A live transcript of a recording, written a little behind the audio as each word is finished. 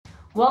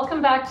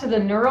Welcome back to the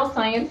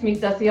Neuroscience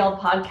Meets SEL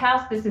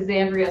podcast. This is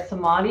Andrea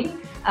Samadi.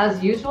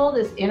 As usual,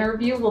 this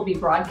interview will be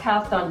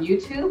broadcast on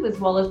YouTube as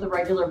well as the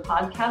regular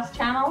podcast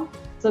channel.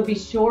 So be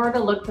sure to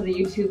look for the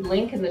YouTube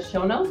link in the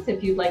show notes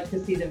if you'd like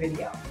to see the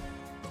video.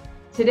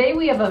 Today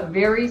we have a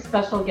very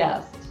special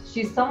guest.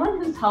 She's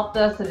someone who's helped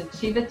us at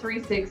Achieve It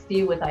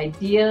 360 with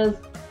ideas,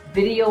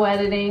 video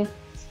editing,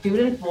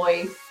 student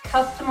voice,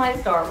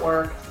 customized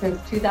artwork since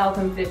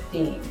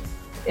 2015.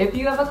 If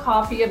you have a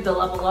copy of the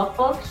Level Up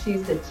book,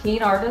 she's the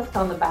teen artist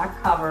on the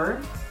back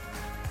cover.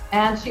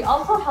 And she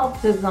also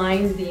helped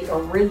design the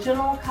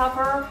original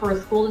cover for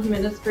a school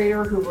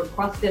administrator who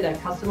requested a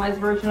customized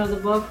version of the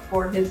book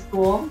for his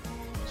school.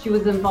 She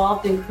was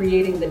involved in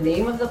creating the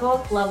name of the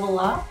book,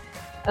 Level Up,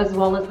 as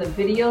well as the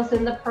videos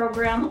in the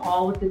program,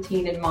 all with the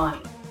teen in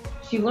mind.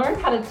 She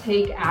learned how to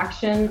take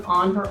action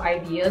on her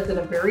ideas at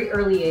a very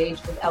early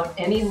age without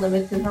any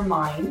limits in her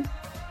mind.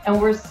 And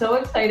we're so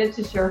excited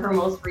to share her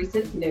most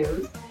recent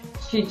news.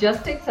 She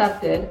just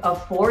accepted a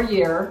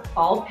 4-year,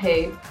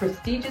 all-paid,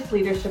 prestigious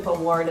leadership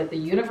award at the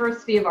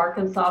University of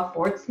Arkansas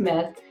Fort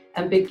Smith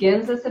and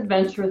begins this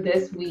adventure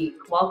this week.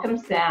 Welcome,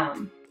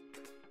 Sam.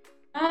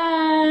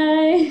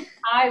 Hi.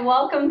 Hi,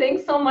 welcome.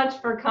 Thanks so much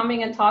for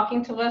coming and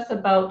talking to us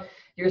about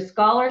your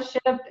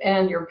scholarship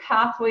and your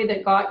pathway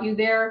that got you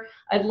there.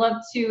 I'd love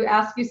to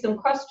ask you some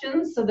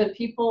questions so that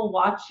people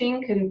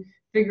watching can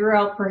figure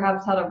out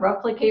perhaps how to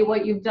replicate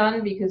what you've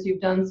done, because you've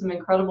done some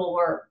incredible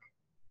work.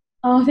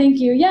 Oh, thank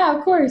you. Yeah,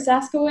 of course.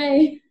 Ask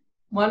away.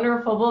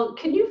 Wonderful. Well,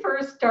 can you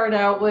first start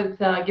out with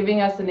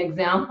giving us an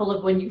example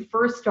of when you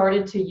first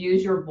started to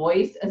use your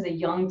voice as a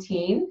young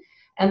teen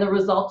and the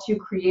results you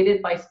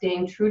created by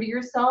staying true to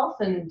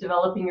yourself and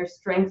developing your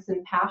strengths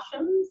and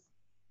passions?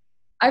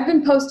 I've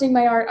been posting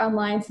my art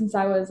online since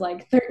I was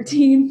like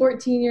 13,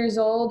 14 years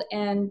old,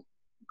 and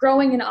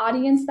growing an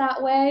audience that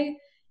way,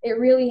 it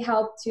really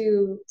helped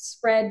to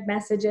spread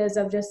messages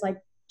of just like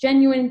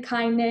genuine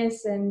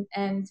kindness and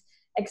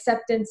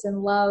acceptance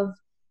and love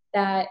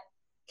that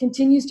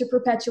continues to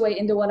perpetuate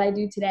into what I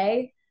do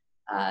today.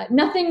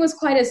 Nothing was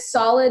quite as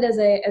solid as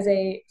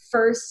a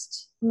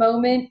first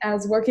moment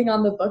as working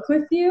on the book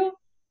with you.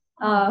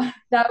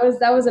 That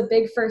was a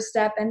big first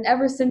step, and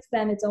ever since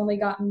then, it's only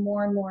gotten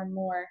more and more and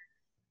more.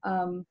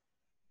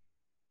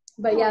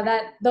 But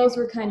yeah, those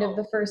were kind of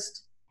the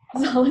first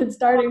solid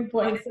starting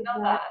points of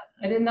that.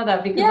 I didn't know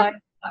that because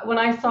when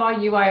I saw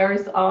you, I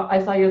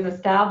saw you as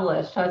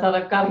established. I thought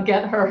I've got to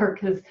get her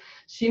because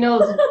she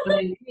knows what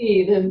I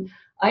need, and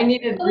I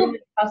needed really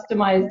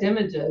customized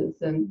images,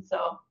 and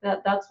so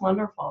that's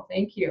wonderful.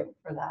 Thank you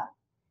for that.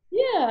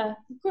 Yeah,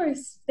 of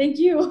course. Thank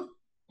you.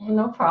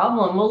 No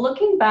problem. Well,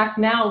 looking back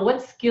now,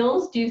 what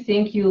skills do you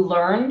think you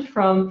learned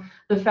from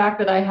the fact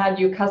that I had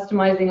you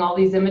customizing all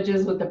these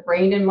images with the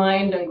brain in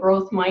mind and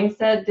growth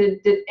mindset? Did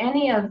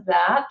any of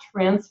that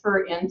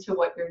transfer into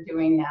what you're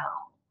doing now?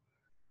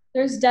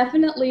 There's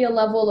definitely a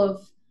level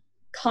of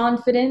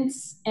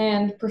confidence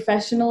and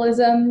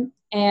professionalism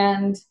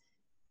and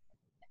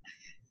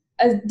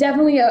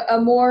definitely a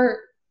more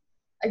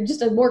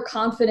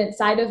confident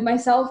side of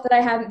myself that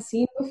I hadn't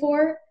seen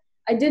before.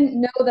 I didn't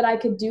know that I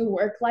could do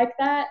work like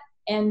that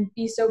and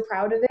be so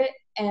proud of it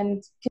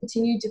and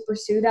continue to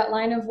pursue that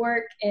line of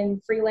work in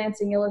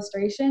freelancing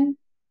illustration.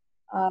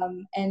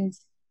 And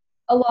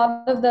a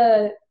lot of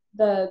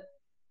the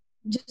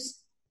just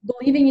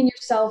believing in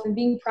yourself and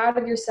being proud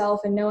of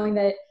yourself and knowing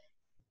that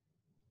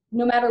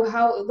no matter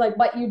how, like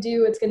what you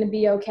do, it's going to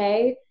be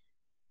okay.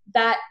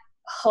 That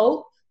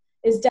hope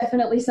is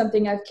definitely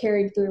something I've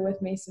carried through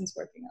with me since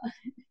working on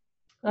it.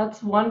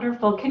 That's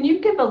wonderful. Can you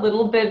give a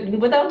little bit,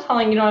 without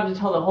telling, you don't have to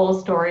tell the whole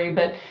story,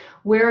 but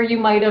where you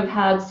might have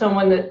had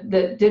someone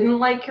that didn't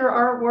like your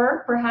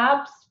artwork,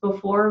 perhaps,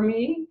 before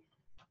me?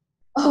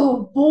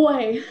 Oh,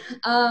 boy.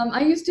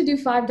 I used to do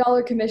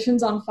 $5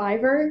 commissions on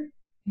Fiverr,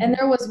 and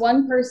there was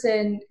one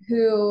person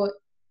who,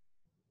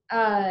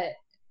 and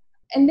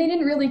they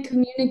didn't really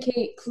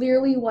communicate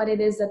clearly what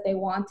it is that they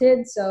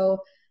wanted, so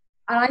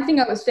and I think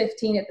I was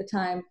 15 at the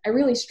time. I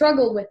really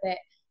struggled with it.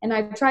 And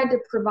I tried to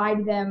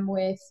provide them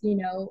with,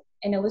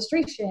 an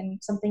illustration,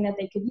 something that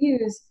they could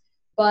use.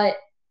 But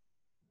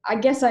I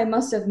guess I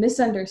must have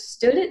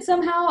misunderstood it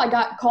somehow. I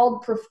got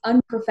called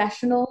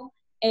unprofessional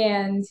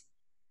and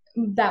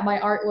that my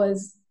art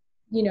was,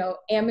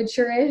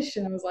 amateurish.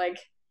 And I was like,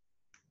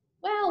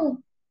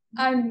 well,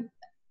 I'm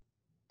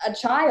a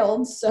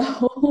child.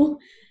 So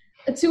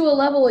to a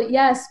level,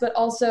 yes, but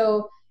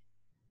also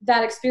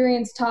that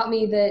experience taught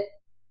me that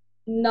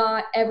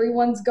not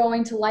everyone's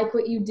going to like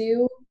what you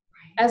do.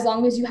 As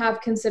long as you have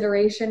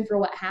consideration for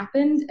what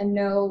happened and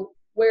know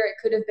where it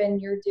could have been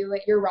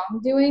your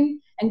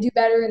wrongdoing and do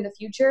better in the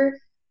future,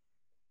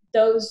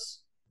 those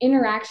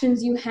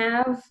interactions you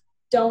have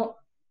don't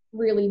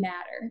really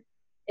matter.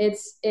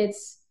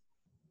 It's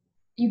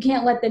you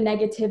can't let the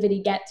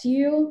negativity get to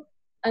you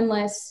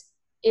unless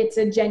it's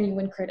a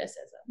genuine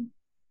criticism.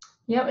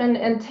 Yep,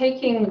 and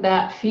taking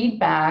that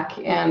feedback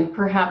and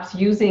perhaps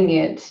using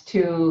it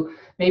to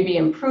maybe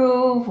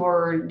improve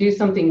or do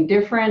something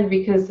different,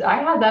 because I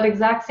had that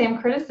exact same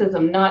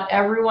criticism. Not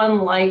everyone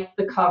liked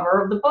the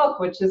cover of the book,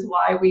 which is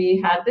why we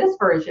had this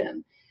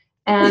version.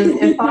 And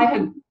if I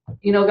had,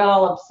 got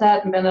all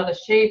upset and been out of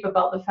shape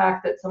about the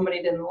fact that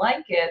somebody didn't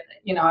like it,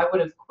 I would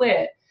have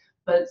quit.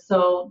 But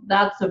so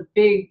that's a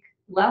big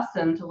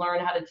lesson, to learn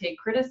how to take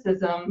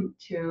criticism,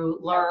 to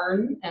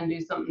learn and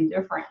do something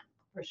different,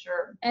 for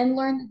sure. And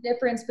learn the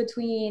difference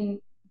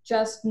between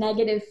just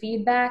negative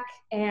feedback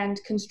and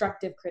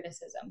constructive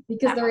criticism,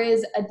 because there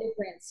is a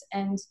difference,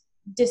 and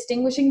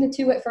distinguishing the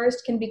two at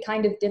first can be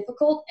kind of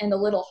difficult and a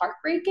little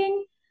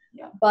heartbreaking.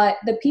 Yeah. But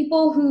the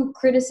people who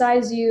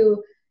criticize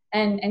you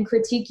and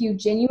critique you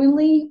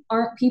genuinely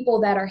aren't people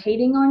that are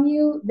hating on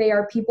you. They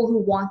are people who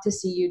want to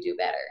see you do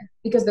better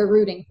because they're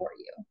rooting for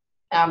you.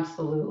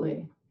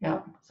 Absolutely.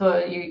 Yeah.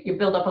 So you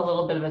build up a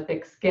little bit of a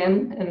thick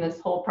skin in this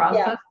whole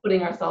process,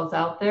 putting ourselves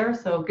out there.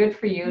 So good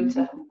for you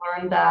to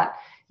learn that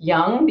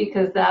young,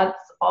 because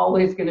that's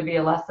always going to be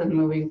a lesson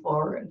moving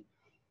forward.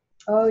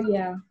 Oh,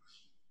 yeah.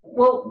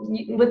 Well,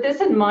 with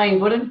this in mind,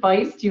 what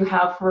advice do you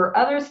have for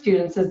other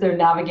students as they're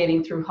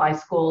navigating through high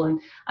school? And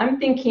I'm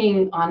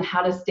thinking on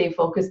how to stay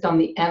focused on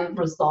the end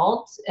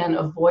result and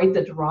avoid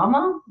the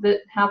drama that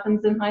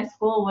happens in high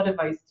school. What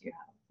advice do you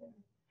have?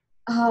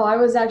 Oh, I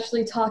was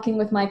actually talking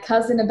with my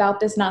cousin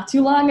about this not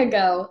too long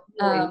ago,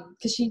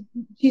 because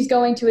she's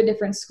going to a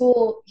different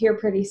school here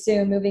pretty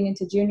soon, moving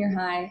into junior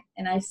high.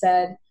 And I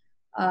said,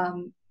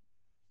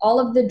 all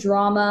of the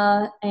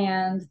drama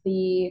and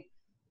the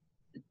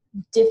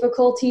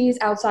difficulties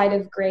outside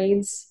of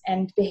grades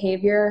and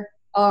behavior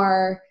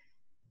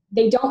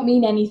they don't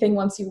mean anything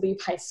once you leave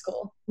high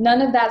school.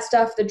 None of that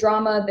stuff, the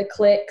drama, the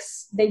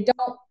cliques, they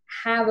don't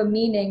have a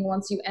meaning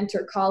once you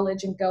enter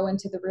college and go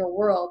into the real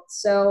world.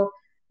 So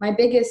my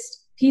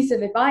biggest piece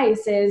of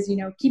advice is,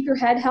 keep your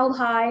head held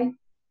high,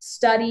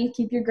 study,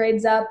 keep your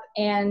grades up.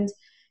 And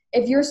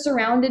if you're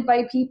surrounded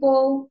by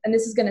people, and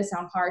this is going to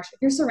sound harsh, if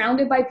you're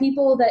surrounded by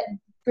people that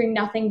bring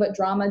nothing but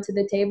drama to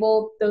the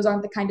table, those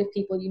aren't the kind of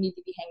people you need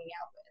to be hanging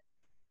out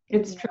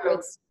with. It's true.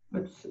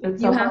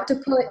 It's you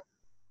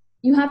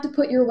have to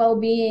put your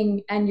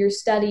well-being and your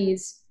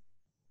studies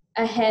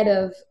ahead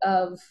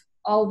of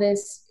all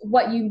this,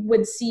 what you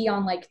would see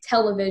on like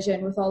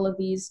television with all of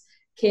these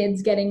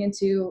kids getting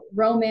into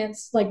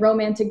romance, like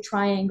romantic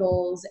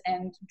triangles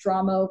and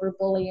drama over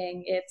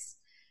bullying.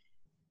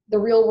 The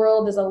real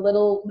world is a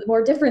little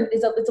more different.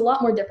 It's a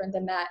lot more different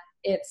than that.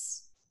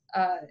 It's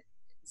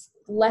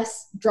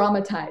less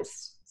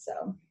dramatized.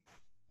 So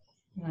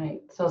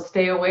right. So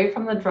stay away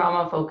from the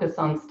drama, focus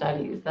on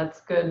studies.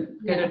 That's good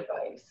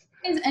advice.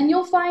 And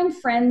you'll find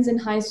friends in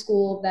high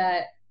school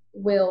that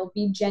will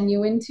be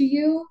genuine to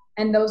you,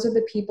 and those are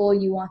the people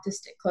you want to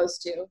stick close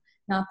to,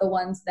 not the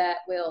ones that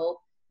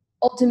will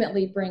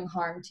ultimately bring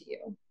harm to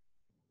you.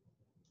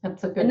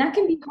 That's a good. And that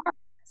can be hard.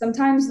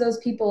 Sometimes those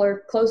people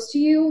are close to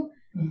you,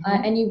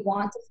 and you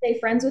want to stay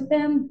friends with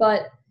them,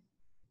 but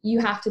you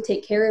have to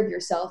take care of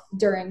yourself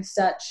during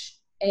such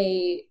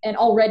an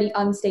already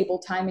unstable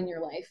time in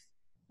your life.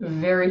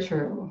 Very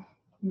true.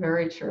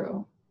 Very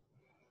true.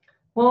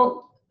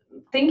 Well,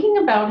 thinking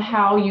about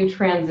how you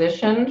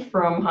transitioned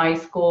from high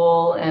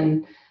school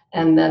and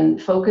then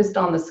focused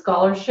on the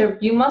scholarship,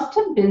 you must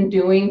have been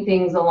doing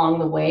things along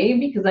the way,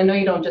 because I know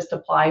you don't just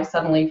apply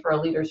suddenly for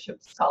a leadership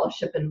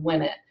scholarship and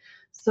win it.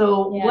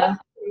 So what are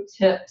your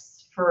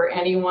tips for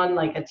anyone,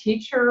 like a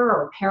teacher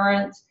or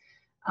parent,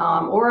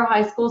 or a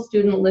high school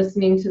student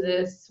listening to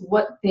this?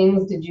 What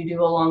things did you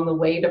do along the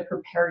way to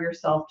prepare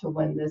yourself to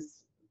win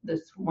this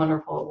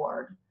wonderful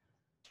award?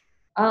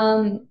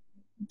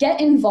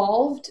 Get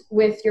involved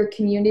with your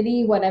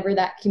community, whatever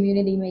that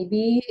community may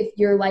be. If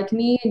you're like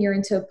me and you're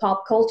into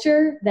pop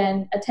culture,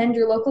 then attend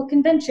your local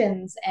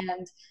conventions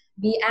and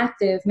be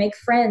active, make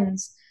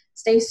friends,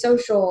 stay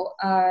social.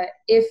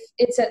 If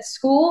it's at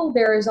school,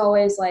 there is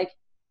always like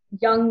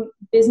young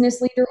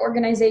business leader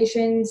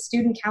organizations,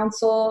 student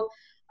council,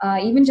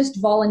 even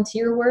just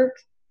volunteer work.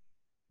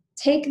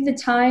 Take the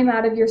time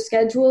out of your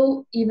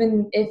schedule,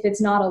 even if it's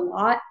not a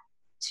lot,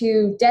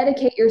 to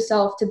dedicate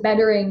yourself to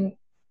bettering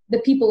the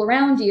people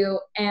around you,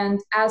 and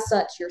as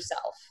such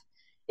yourself.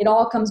 It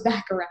all comes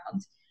back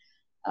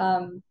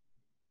around.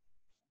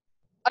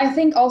 I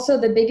think also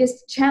the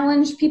biggest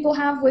challenge people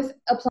have with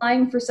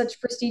applying for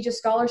such prestigious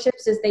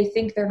scholarships is they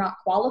think they're not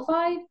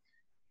qualified.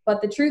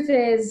 But the truth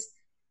is,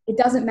 it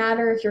doesn't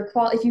matter if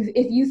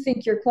if you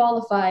think you're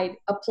qualified,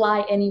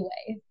 apply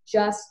anyway.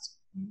 Just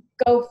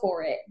go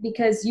for it,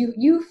 because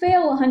you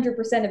fail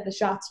 100% of the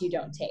shots you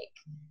don't take.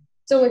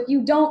 So if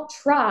you don't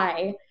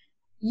try,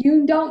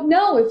 you don't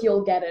know if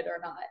you'll get it or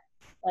not.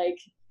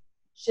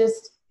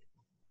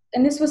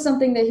 And this was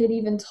something that he'd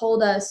even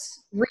told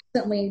us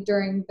recently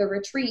during the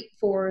retreat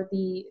for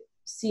the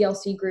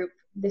CLC group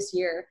this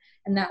year.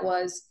 And that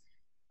was,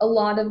 a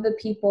lot of the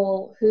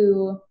people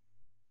who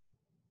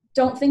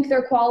don't think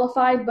they're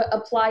qualified but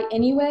apply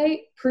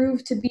anyway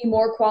prove to be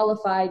more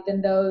qualified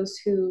than those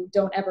who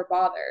don't ever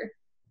bother.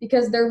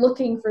 because they're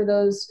looking for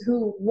those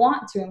who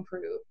want to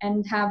improve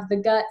and have the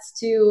guts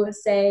to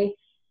say,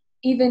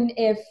 even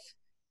if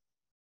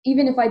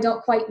I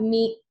don't quite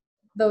meet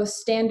those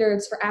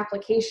standards for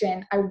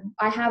application,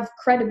 I have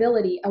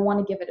credibility. I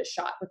want to give it a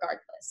shot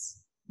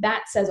regardless.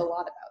 That says a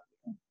lot about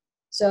you.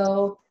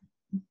 So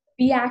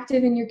be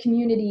active in your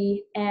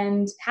community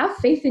and have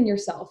faith in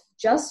yourself.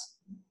 Just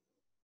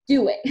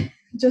do it.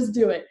 Just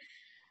do it.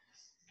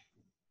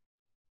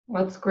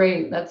 That's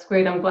great. That's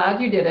great. I'm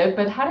glad you did it.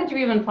 But how did you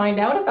even find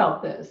out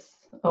about this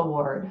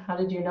award? How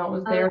did you know it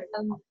was there?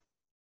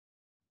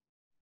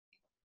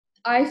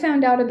 I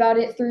found out about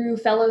it through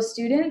fellow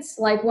students.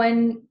 Like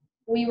when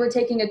we were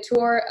taking a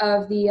tour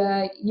of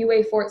the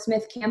UA Fort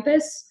Smith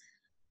campus,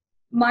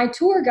 my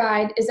tour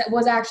guide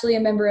was actually a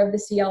member of the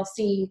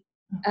CLC.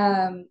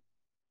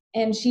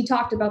 And she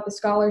talked about the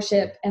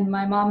scholarship, and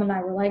my mom and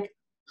I were like,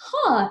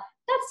 that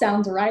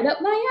sounds right up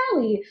my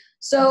alley.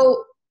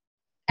 So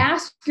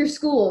ask your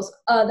schools.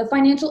 The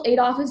financial aid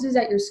offices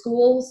at your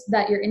schools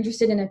that you're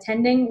interested in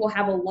attending will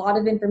have a lot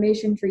of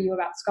information for you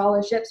about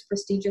scholarships,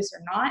 prestigious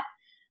or not.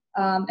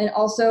 And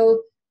also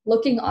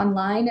looking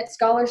online at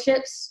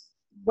scholarships,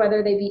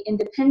 whether they be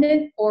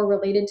independent or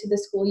related to the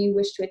school you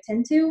wish to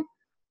attend to.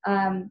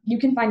 You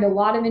can find a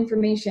lot of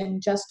information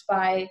just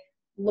by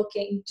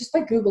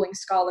Googling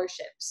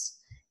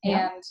scholarships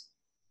and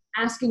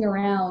asking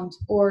around,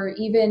 or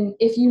even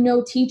if you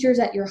know teachers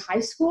at your high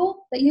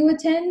school that you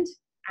attend,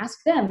 ask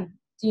them,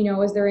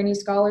 is there any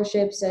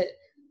scholarships at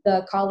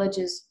the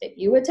colleges that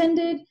you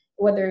attended?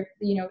 Whether,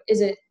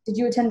 did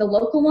you attend the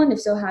local one?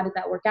 If so, how did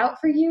that work out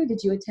for you?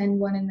 Did you attend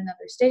one in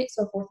another state?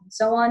 So forth and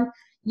so on.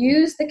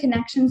 Use the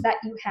connections that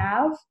you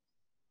have,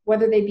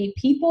 whether they be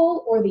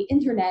people or the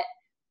internet,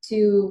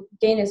 to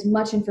gain as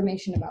much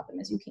information about them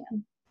as you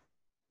can.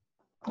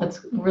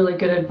 That's really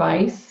good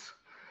advice.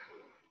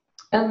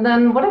 And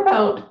then what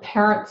about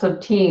parents of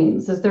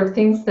teens? Is there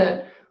things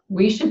that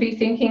we should be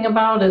thinking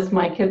about as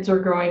my kids are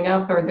growing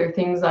up? Are there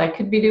things I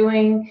could be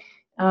doing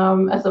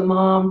as a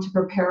mom to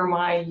prepare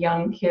my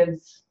young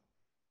kids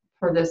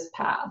for this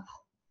path?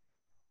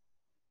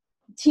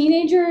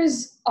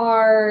 Teenagers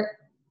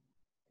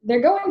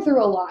they're going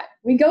through a lot.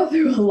 We go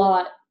through a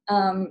lot,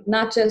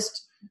 not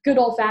just good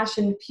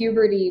old-fashioned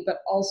puberty, but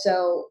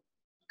also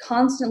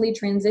constantly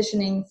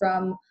transitioning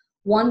from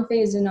one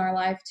phase in our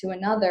life to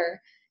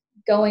another,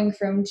 going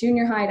from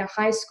junior high to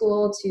high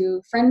school to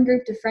friend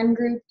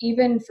group,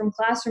 even from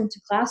classroom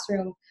to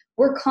classroom.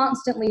 We're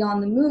constantly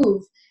on the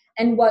move.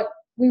 And what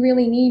we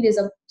really need is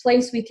a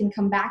place we can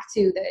come back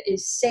to that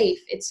is safe.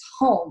 It's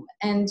home.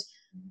 And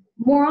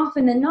more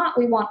often than not,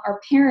 we want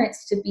our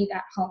parents to be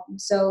that home.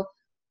 So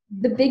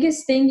the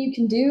biggest thing you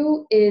can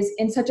do is,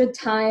 in such a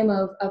time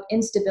of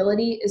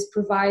instability, is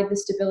provide the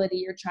stability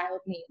your child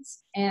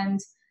needs.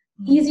 And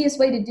easiest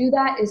way to do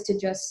that is to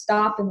just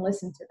stop and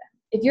listen to them.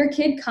 If your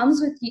kid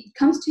comes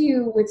to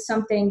you with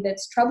something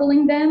that's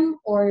troubling them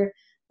or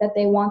that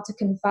they want to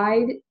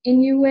confide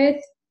in you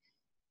with,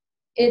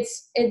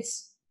 it's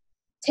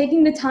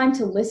taking the time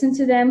to listen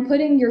to them,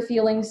 putting your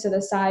feelings to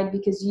the side,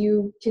 because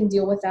you can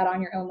deal with that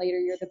on your own later.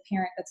 You're the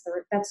parent.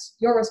 That's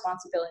your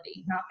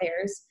responsibility, not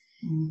theirs.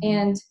 Mm-hmm.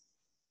 And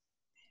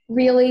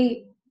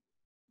really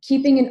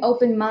keeping an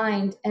open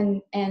mind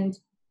and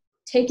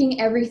taking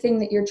everything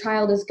that your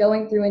child is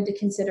going through into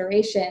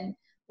consideration,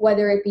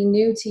 whether it be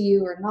new to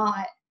you or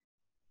not,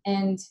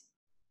 and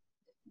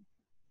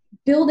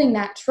building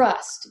that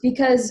trust.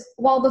 Because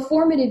while the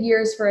formative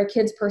years for a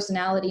kid's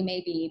personality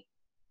may be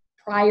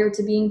prior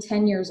to being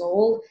 10 years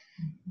old,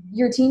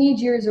 your teenage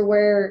years are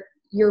where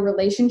your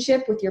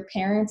relationship with your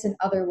parents and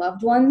other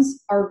loved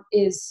ones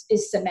is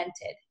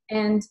cemented.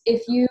 And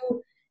if you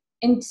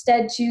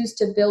instead choose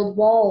to build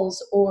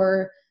walls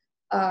or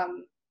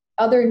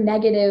other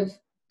negative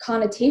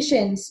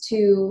connotations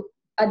to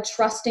a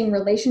trusting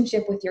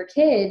relationship with your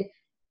kid,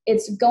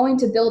 it's going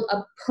to build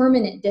a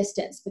permanent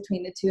distance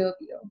between the two of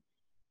you.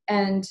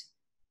 And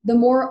the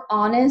more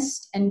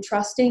honest and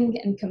trusting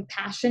and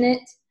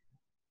compassionate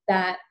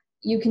that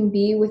you can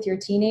be with your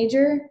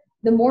teenager,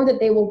 the more that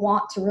they will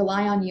want to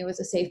rely on you as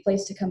a safe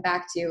place to come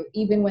back to,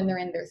 even when they're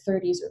in their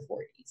 30s or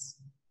 40s.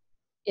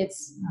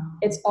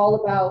 It's all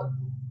about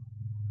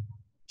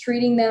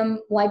treating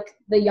them like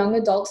the young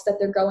adults that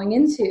they're going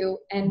into,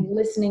 and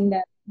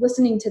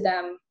listening to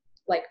them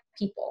like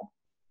people,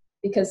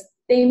 because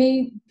they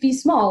may be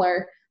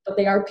smaller, but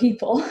they are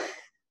people.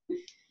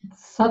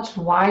 Such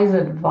wise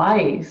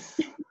advice.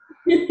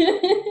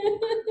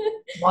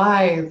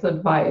 Wise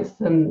advice.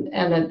 And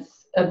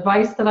it's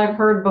advice that I've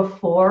heard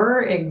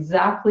before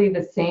exactly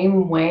the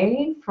same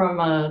way from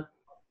a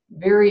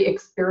very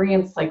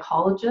experienced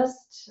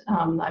psychologist.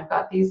 I've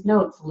got these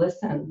notes,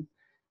 listen.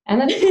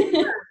 And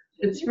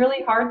it's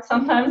really hard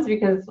sometimes,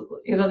 because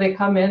they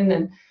come in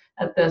and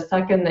at the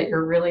second that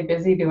you're really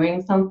busy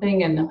doing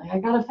something, and like, I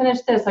gotta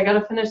finish this,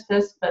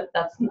 but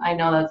I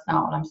know that's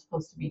not what I'm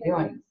supposed to be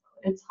doing.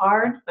 It's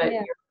hard, but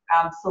You're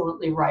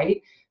absolutely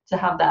right. To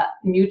have that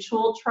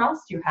mutual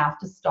trust, you have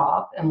to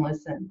stop and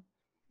listen.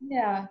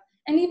 Yeah.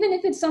 And even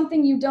if it's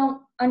something you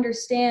don't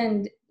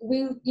understand,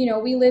 we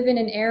live in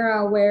an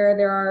era where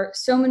there are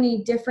so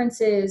many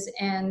differences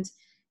and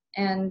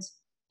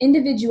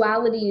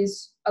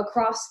individualities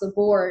across the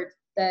board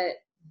that,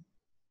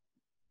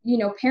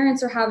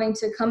 parents are having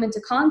to come into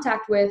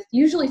contact with,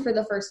 usually for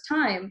the first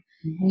time,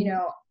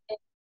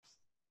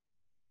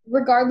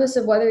 regardless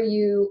of whether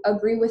you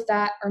agree with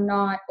that or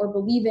not, or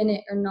believe in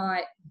it or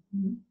not,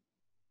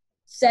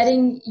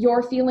 setting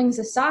your feelings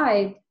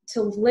aside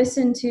to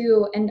listen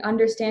to and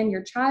understand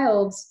your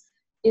child's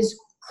is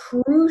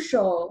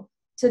crucial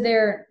to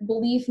their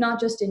belief, not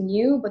just in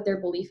you, but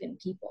their belief in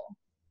people.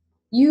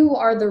 You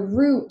are the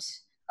root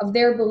of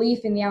their belief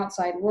in the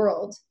outside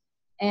world.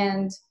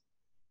 And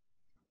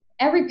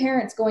every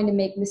parent's going to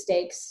make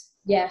mistakes.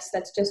 Yes,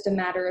 that's just a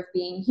matter of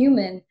being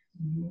human.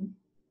 Mm-hmm.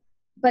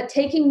 But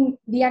taking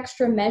the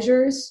extra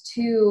measures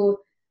to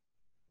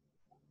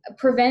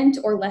prevent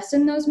or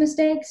lessen those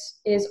mistakes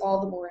is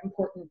all the more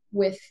important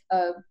with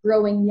a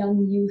growing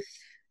young youth.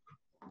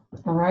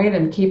 All right,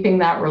 and keeping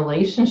that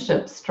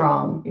relationship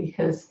strong,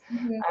 because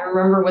I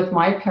remember with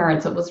my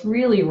parents, it was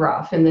really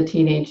rough in the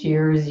teenage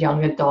years,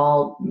 young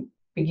adult,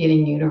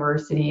 beginning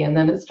university, and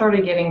then it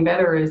started getting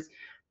better as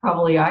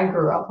probably I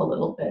grew up a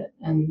little bit,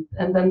 and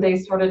then they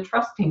started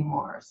trusting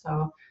more.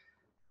 So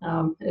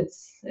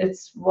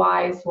it's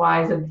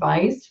wise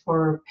advice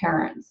for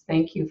parents.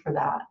 Thank you for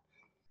that.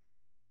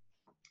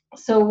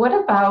 So what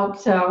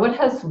about, what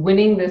has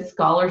winning this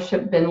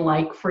scholarship been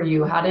like for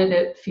you? How did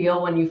it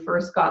feel when you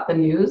first got the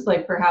news?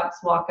 Like,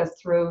 perhaps walk us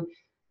through,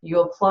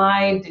 you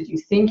applied, did you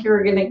think you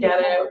were going to get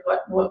it?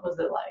 What was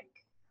it like?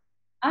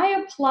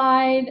 I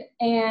applied,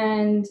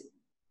 and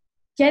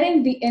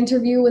getting the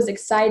interview was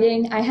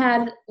exciting. I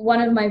had one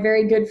of my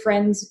very good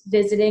friends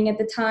visiting at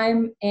the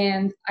time,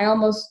 and I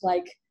almost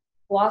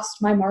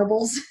lost my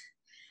marbles,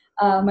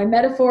 my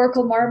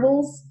metaphorical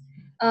marbles.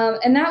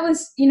 And that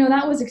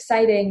was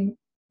exciting.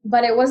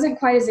 But it wasn't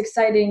quite as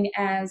exciting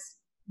as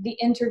the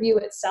interview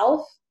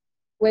itself,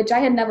 which I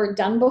had never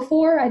done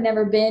before. I'd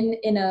never been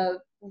in a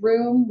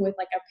room with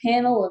a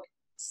panel of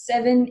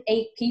 7-8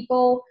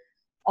 people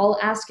all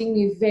asking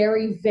me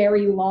very,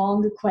 very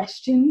long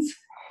questions.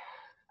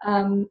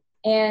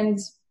 And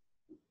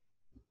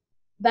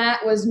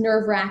that was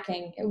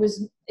nerve-wracking. It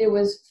was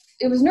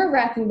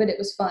nerve-wracking, but it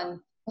was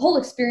fun. The whole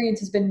experience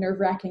has been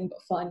nerve-wracking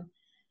but fun.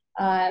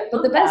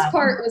 But the best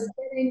part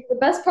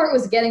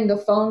was getting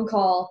the phone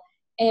call.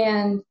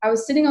 And I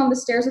was sitting on the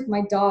stairs with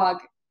my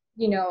dog.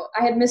 I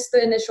had missed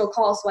the initial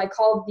call, so I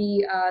called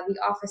the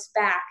office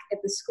back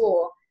at the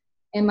school.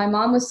 And my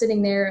mom was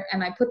sitting there,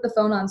 and I put the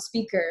phone on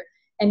speaker.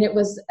 And it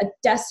was a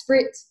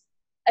desperate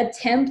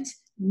attempt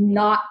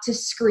not to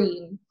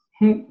scream.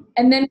 And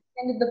then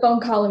we ended the phone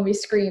call, and we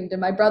screamed.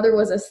 And my brother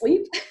was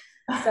asleep.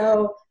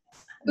 So,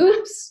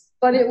 oops.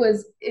 But it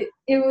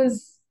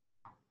was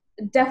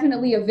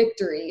definitely a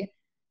victory.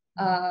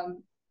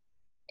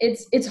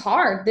 It's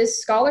hard.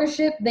 This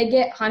scholarship, they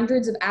get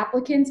hundreds of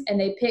applicants, and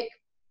they pick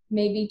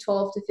maybe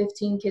 12 to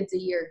 15 kids a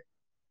year.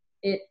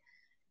 It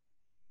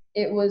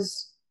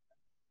was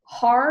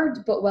hard,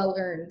 but well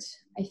earned,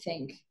 I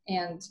think.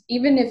 And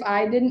even if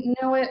I didn't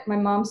know it, my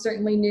mom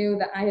certainly knew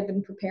that I had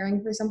been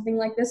preparing for something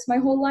like this my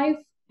whole life,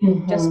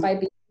 just by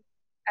being,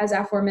 as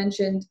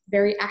aforementioned,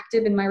 very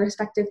active in my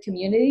respective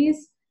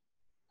communities.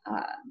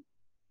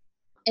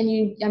 And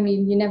you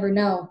never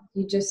know.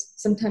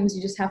 Sometimes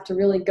you just have to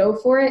really go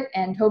for it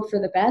and hope for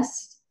the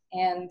best.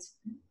 And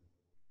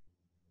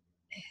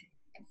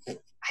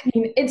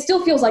it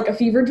still feels like a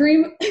fever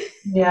dream.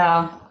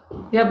 Yeah,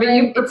 but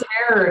you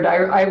prepared.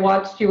 I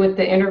watched you with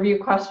the interview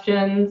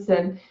questions,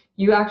 and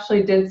you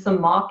actually did some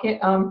mock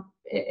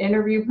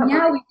interview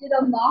preparation. Yeah, we did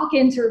a mock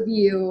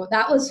interview.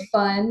 That was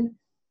fun.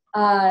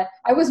 I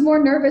was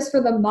more nervous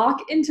for the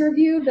mock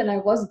interview than I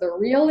was the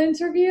real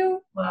interview.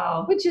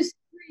 Wow. Which is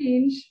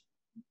strange.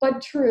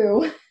 But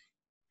true.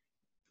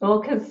 Well,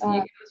 because it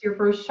was your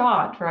first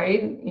shot,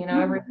 right?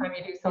 Every time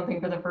you do something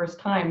for the first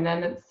time,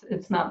 then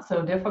it's not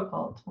so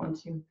difficult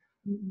once you've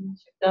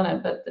done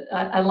it. But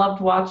I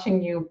loved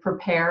watching you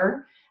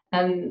prepare,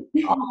 and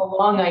all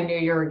along I knew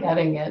you were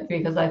getting it,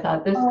 because I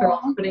thought, this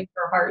girl's putting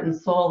her heart and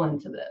soul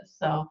into this.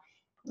 So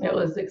it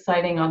was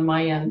exciting on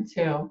my end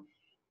too.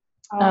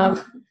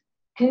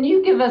 Can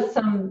you give us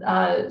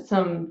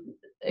some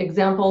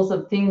examples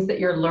of things that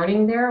you're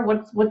learning there?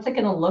 What's it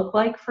going to look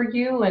like for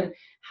you, and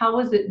how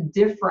is it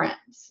different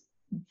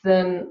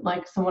than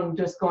someone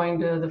just going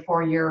to the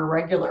 4-year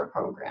regular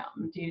program?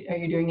 Are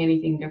you doing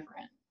anything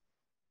different?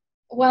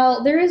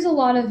 Well, there is a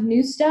lot of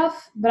new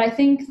stuff, but I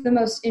think the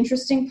most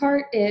interesting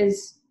part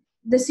is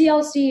the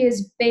CLC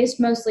is based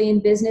mostly in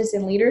business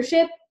and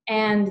leadership,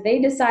 and they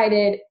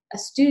decided a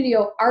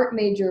studio art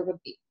major would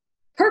be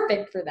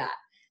perfect for that.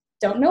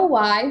 Don't know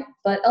why,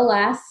 but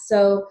alas.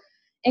 So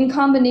in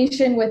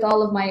combination with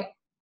all of my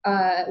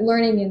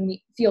learning in the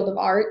field of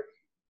art,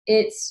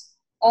 it's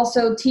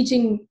also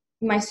teaching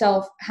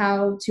myself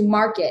how to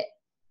market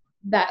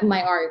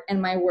my art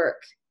and my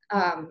work.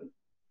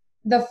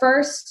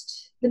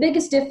 The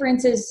biggest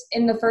difference is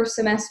in the first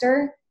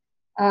semester,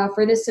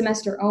 For this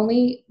semester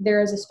only,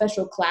 there is a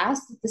special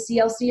class that the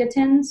CLC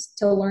attends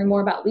to learn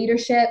more about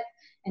leadership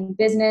and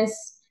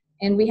business.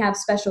 And we have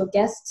special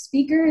guest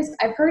speakers.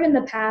 I've heard in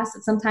the past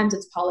that sometimes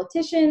it's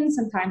politicians,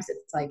 sometimes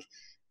it's like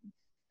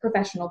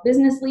professional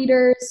business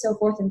leaders, so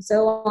forth and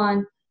so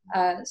on.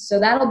 So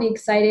that'll be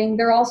exciting.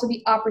 There'll also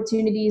be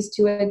opportunities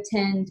to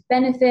attend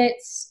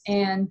benefits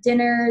and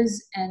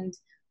dinners and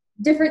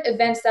different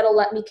events that'll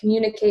let me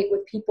communicate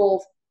with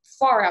people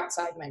far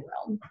outside my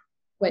realm,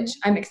 which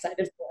I'm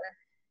excited for.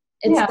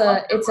 It's an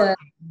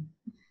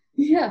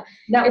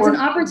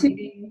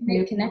opportunity to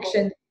make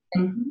connections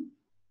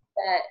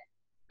that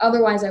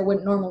otherwise I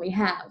wouldn't normally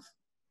have.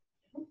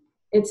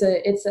 It's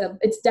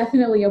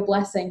definitely a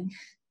blessing.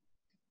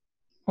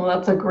 Well,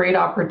 that's a great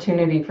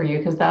opportunity for you,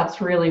 because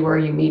that's really where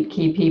you meet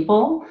key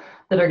people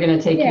that are going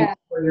to take you to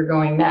where you're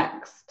going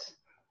next.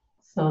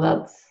 So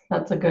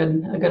that's a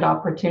good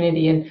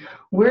opportunity. And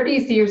where do you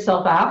see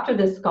yourself after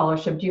this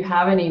scholarship? Do you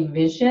have any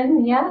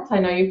vision yet? I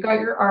know you've got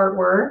your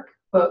artwork,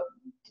 but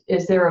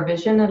is there a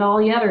vision at all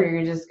yet, or are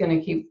you just going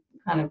to keep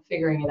kind of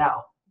figuring it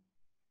out?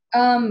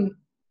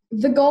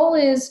 The goal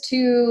is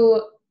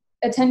to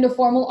attend a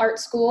formal art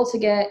school to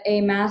get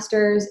a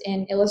master's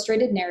in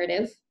illustrated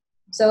narrative.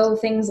 So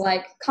things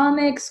like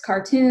comics,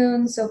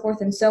 cartoons, so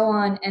forth and so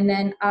on. And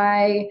then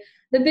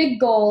the big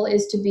goal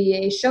is to be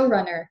a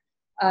showrunner.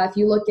 If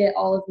you look at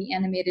all of the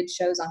animated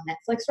shows on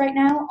Netflix right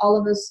now, all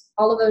of those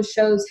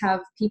shows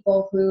have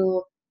people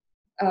who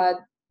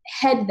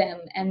head them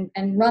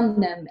and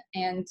run them.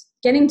 And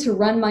getting to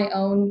run my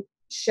own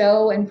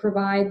show and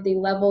provide the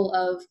level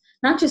of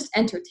not just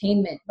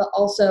entertainment, but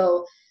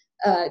also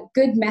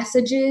good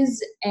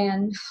messages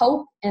and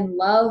hope and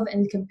love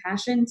and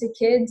compassion to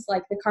kids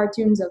like the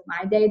cartoons of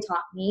my day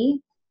taught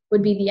me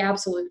would be the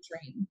absolute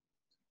dream.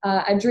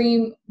 A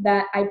dream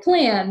that I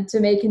plan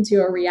to make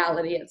into a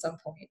reality at some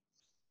point.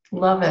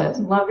 Love it.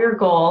 Love your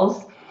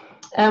goals.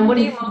 And what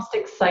are you most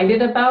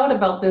excited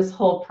about this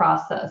whole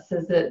process?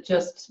 Is it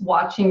just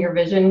watching your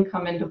vision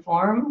come into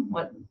form?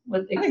 I'm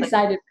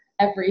excited for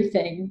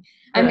everything.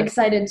 Good. I'm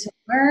excited to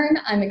learn.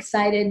 I'm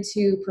excited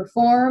to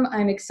perform.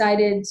 I'm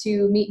excited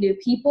to meet new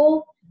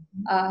people.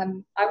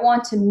 I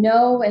want to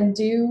know and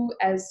do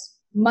as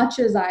much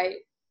as I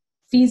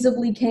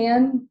feasibly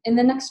can in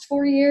the next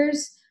 4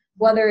 years,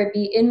 whether it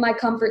be in my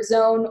comfort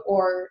zone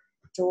or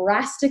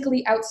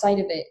drastically outside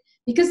of it.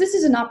 Because this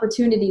is an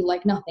opportunity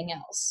like nothing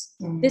else.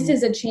 Mm-hmm. This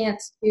is a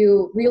chance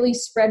to really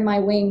spread my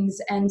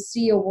wings and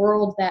see a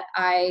world that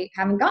I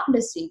haven't gotten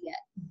to see yet.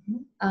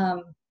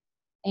 Mm-hmm.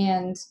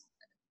 And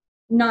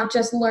not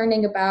just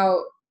learning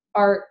about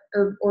art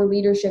or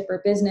leadership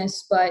or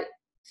business, but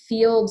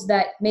fields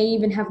that may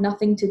even have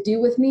nothing to do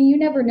with me. You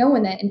never know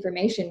when that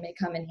information may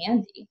come in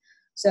handy.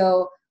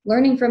 So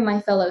learning from my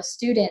fellow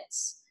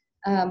students,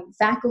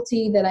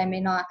 faculty that I may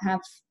not have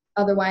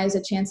otherwise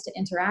a chance to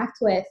interact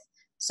with,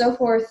 so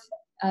forth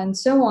and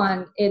so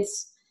on.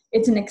 It's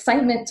an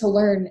excitement to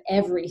learn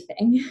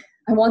everything.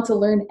 I want to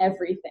learn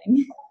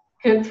everything.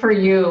 Good for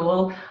you.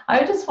 Well,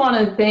 I just want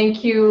to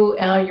thank you.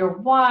 You're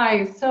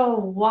so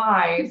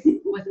wise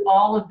with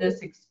all of this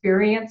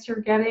experience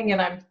you're getting,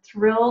 and I'm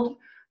thrilled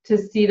to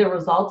see the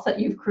results that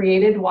you've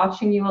created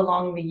watching you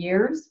along the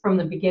years from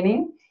the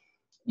beginning.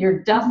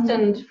 You're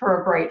destined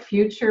for a bright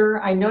future.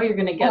 I know you're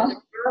going to get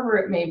wherever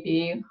it may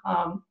be.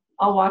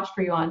 I'll watch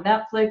for you on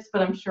Netflix,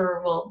 but I'm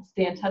sure we'll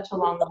stay in touch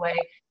along the way.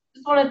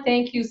 Just want to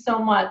thank you so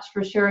much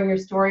for sharing your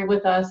story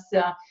with us.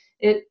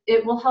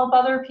 It will help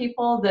other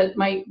people that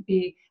might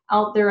be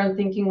out there and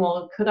thinking,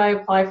 well, could I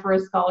apply for a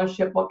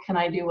scholarship? What can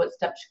I do? What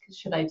steps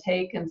should I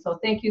take? And so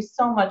thank you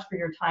so much for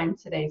your time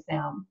today,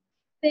 Sam.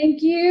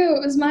 Thank you.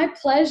 It was my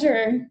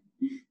pleasure.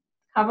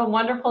 Have a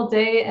wonderful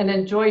day and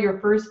enjoy your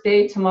first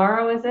day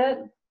tomorrow, is it?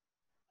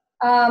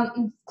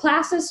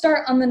 Classes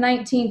start on the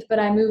 19th, but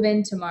I move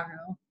in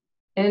tomorrow.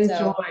 Enjoy.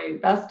 So,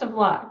 best of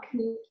luck.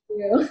 Thank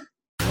you.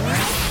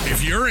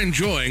 If you're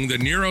enjoying the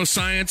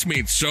Neuroscience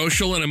Meets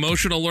Social and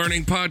Emotional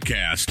Learning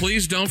podcast,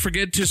 please don't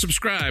forget to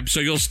subscribe so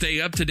you'll stay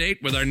up to date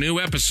with our new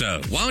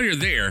episode. While you're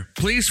there,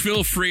 please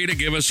feel free to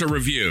give us a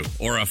review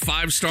or a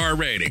 5-star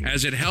rating,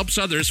 as it helps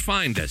others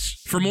find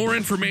us. For more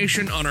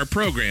information on our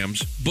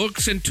programs,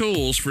 books, and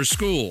tools for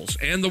schools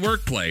and the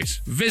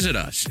workplace, visit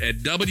us at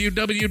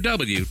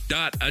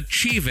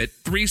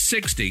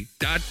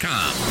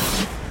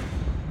www.achieveit360.com.